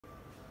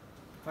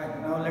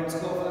Fine. Now let's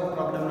go for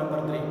problem number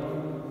 3.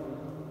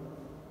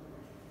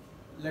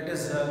 Let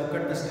us look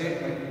at the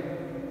statement.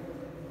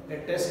 A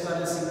test for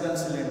a single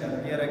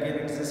cylinder. Here again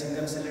it is a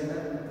single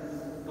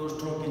cylinder,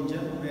 two-stroke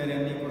engine where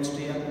n equals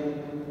to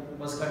n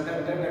was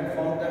conducted and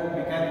found that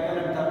mechanical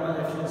and thermal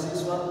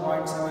efficiencies were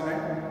 0.7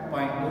 and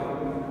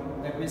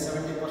 0.2. That means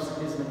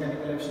 70% is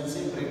mechanical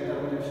efficiency, brake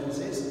thermal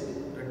efficiency is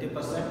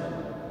 20%.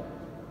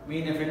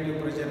 Mean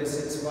effective pressure is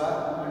 6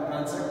 bar and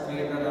runs at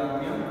 300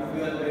 rpm.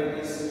 Fuel weight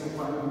is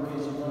 2.2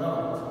 kg per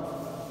hour.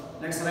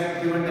 Let's write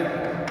given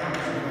diagram.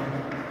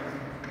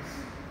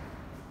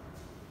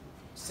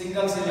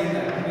 Single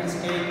cylinder means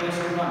K equals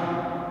to 1.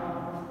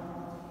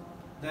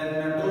 Then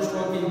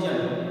two-stroke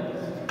engine.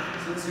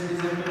 Since it is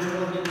a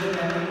two-stroke engine,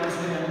 n equals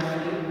to n by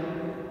d.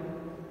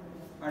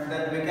 And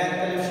then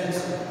mechanical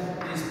efficiency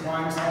is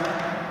 0.7.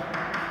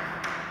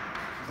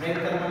 Brake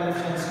thermal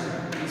efficiency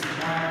is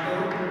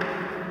 0.2.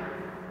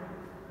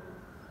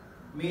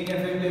 Mean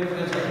effective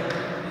pressure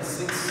is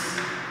 6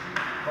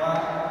 bar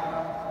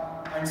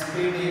and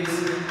speed is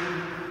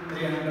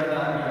 300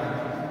 rpm.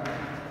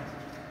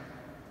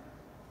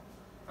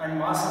 And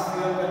mass of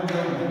fuel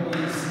consumed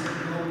is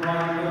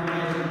 2.2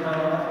 kg per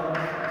hour.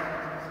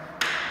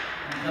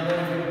 And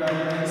calorific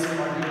value is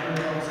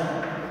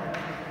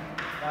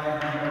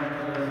 42,500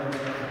 calories.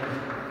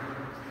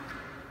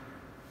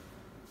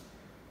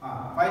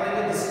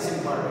 Finally, this is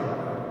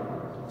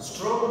important.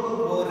 Stroke to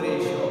bore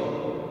ratio.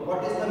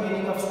 What is the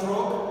meaning of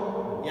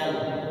stroke? L.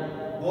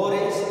 Bore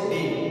is D.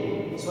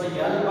 So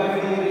L by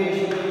D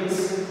ratio is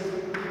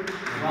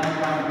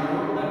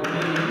 1.2. That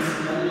means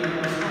L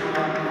equals to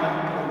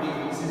 1.2 D.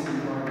 This is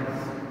important.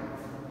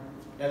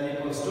 L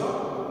equals to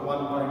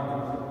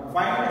 1.2.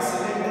 Find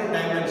cylinder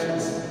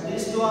dimensions.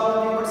 These two are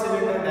nothing but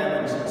cylinder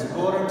dimensions.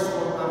 Bore and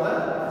stroke are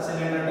the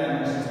cylinder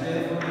dimensions.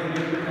 Therefore, we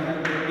need to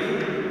calculate D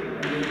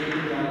and we need to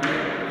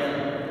calculate L.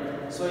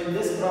 So in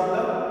this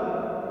problem,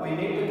 we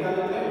need to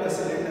calculate the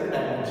cylinder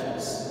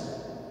dimensions.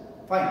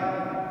 Fine.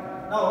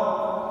 Now,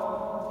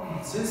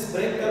 since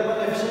brake thermal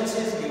efficiency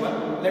is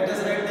given, let us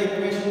write the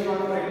equation for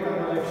brake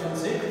thermal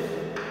efficiency.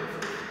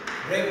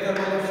 Brake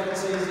thermal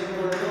efficiency is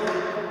equal to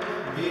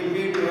Vp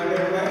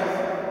divided by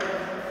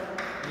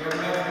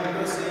Mf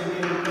into Cv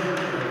into V.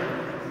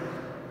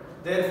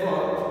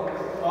 Therefore,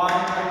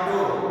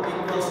 0.2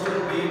 equals to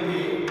Vp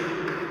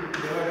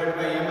divided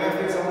by Mf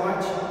is how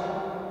much?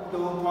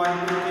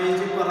 2.2 kg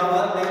per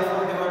hour.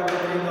 Therefore, divided by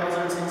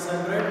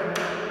 3600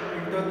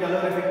 into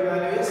calorific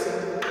value is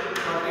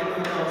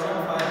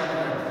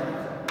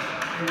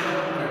 42,500 into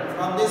 100.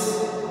 From this,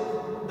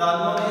 the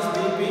unknown is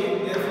Vp.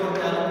 Therefore,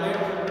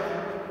 calculate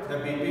the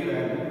Vp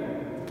value.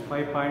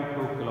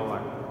 5.2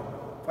 kilowatt.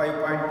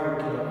 5.2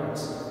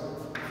 kilowatts.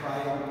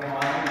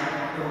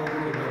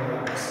 5.2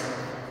 kilowatts.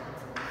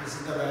 This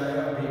is the value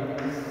of Vp.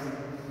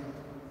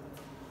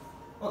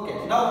 Okay,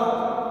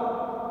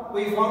 now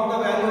we found the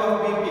value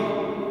of Vp.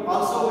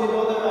 Also, we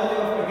know the value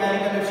of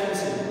mechanical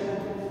efficiency.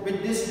 With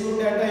this two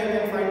data, you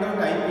can find out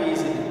IP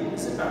easily.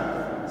 Is it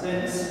not?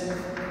 Since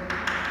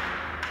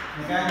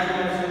mechanical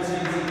efficiency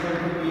is equal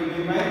to Vp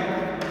by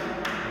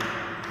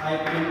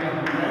IP into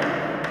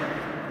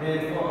 100.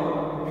 Therefore,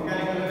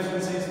 mechanical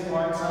efficiency is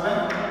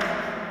 0.7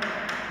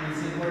 is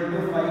equal to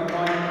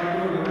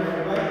 5.2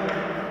 divided by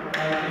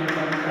IP into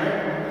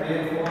 100.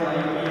 Therefore,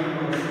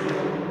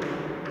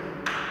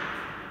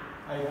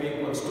 IP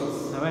equals to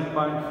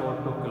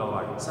 7.42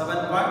 kilowatt.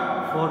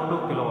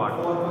 7.42 kilowatt.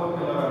 42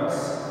 kilowatts.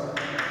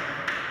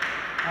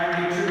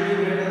 And it should be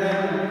greater than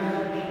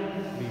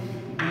Vp.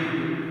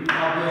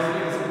 Obviously,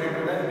 it is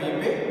greater than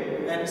Vp,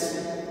 hence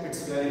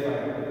it's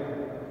verified.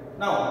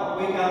 Now,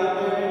 we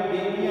calculated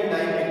Vp and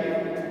IP.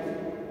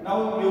 Now,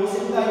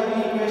 using the IP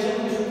equation,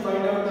 we should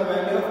find out the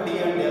value of D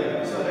and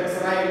L. So, let's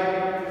write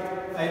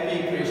IP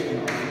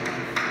equation now.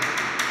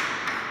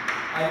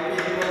 IP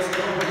equals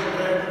to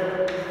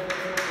 100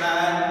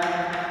 plan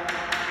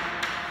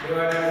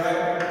divided by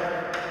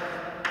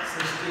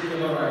 60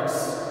 kilowatts.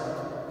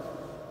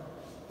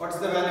 What's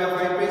the value of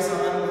IP?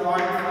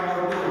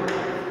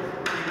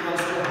 7.42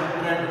 equals to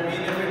 100.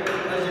 Mean effective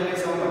pressure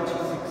is how much?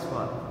 6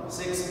 bar.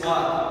 6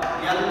 bar.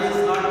 L is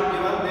not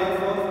given,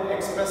 therefore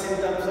express in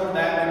terms of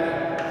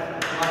diameter.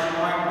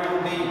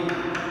 1.2 D.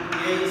 A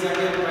is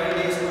again pi d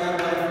square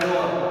by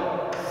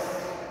 4.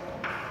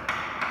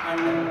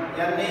 And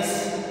N is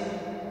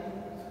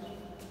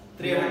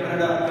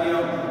 300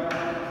 rpm.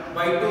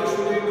 By 2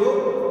 should we do?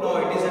 No,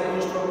 it is a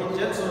two-stroke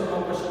engine, so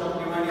no question of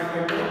given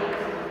equal to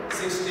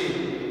 60.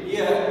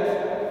 Here,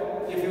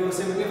 if you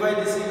simplify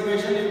this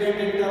equation, you get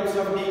in terms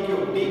of dq.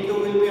 dq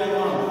will be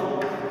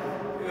unknown.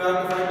 You have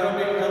to find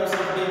out in terms of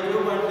dq,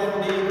 and then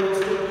d equals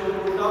to 2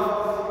 root of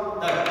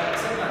that.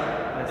 Second.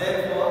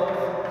 Therefore,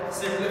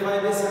 simplify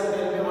this and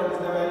tell me what is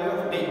the value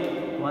of d.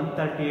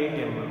 138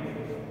 mm.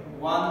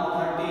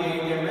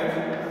 138 mm.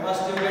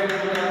 First you get in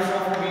terms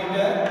of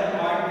meter,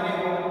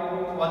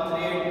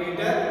 0.138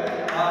 meter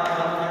or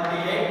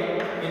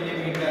 138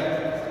 millimeter.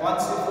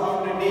 Once you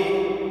found d,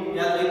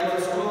 L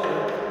equals to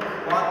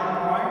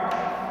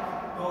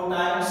 1.2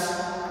 times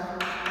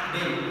d.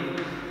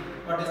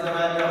 What is the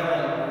value of L?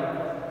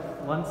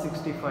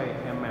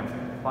 165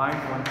 mm.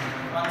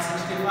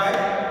 165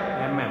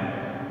 mm.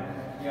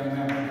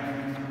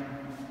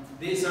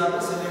 These are the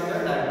cylinder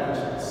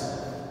dimensions.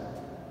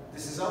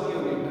 This is how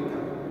you need to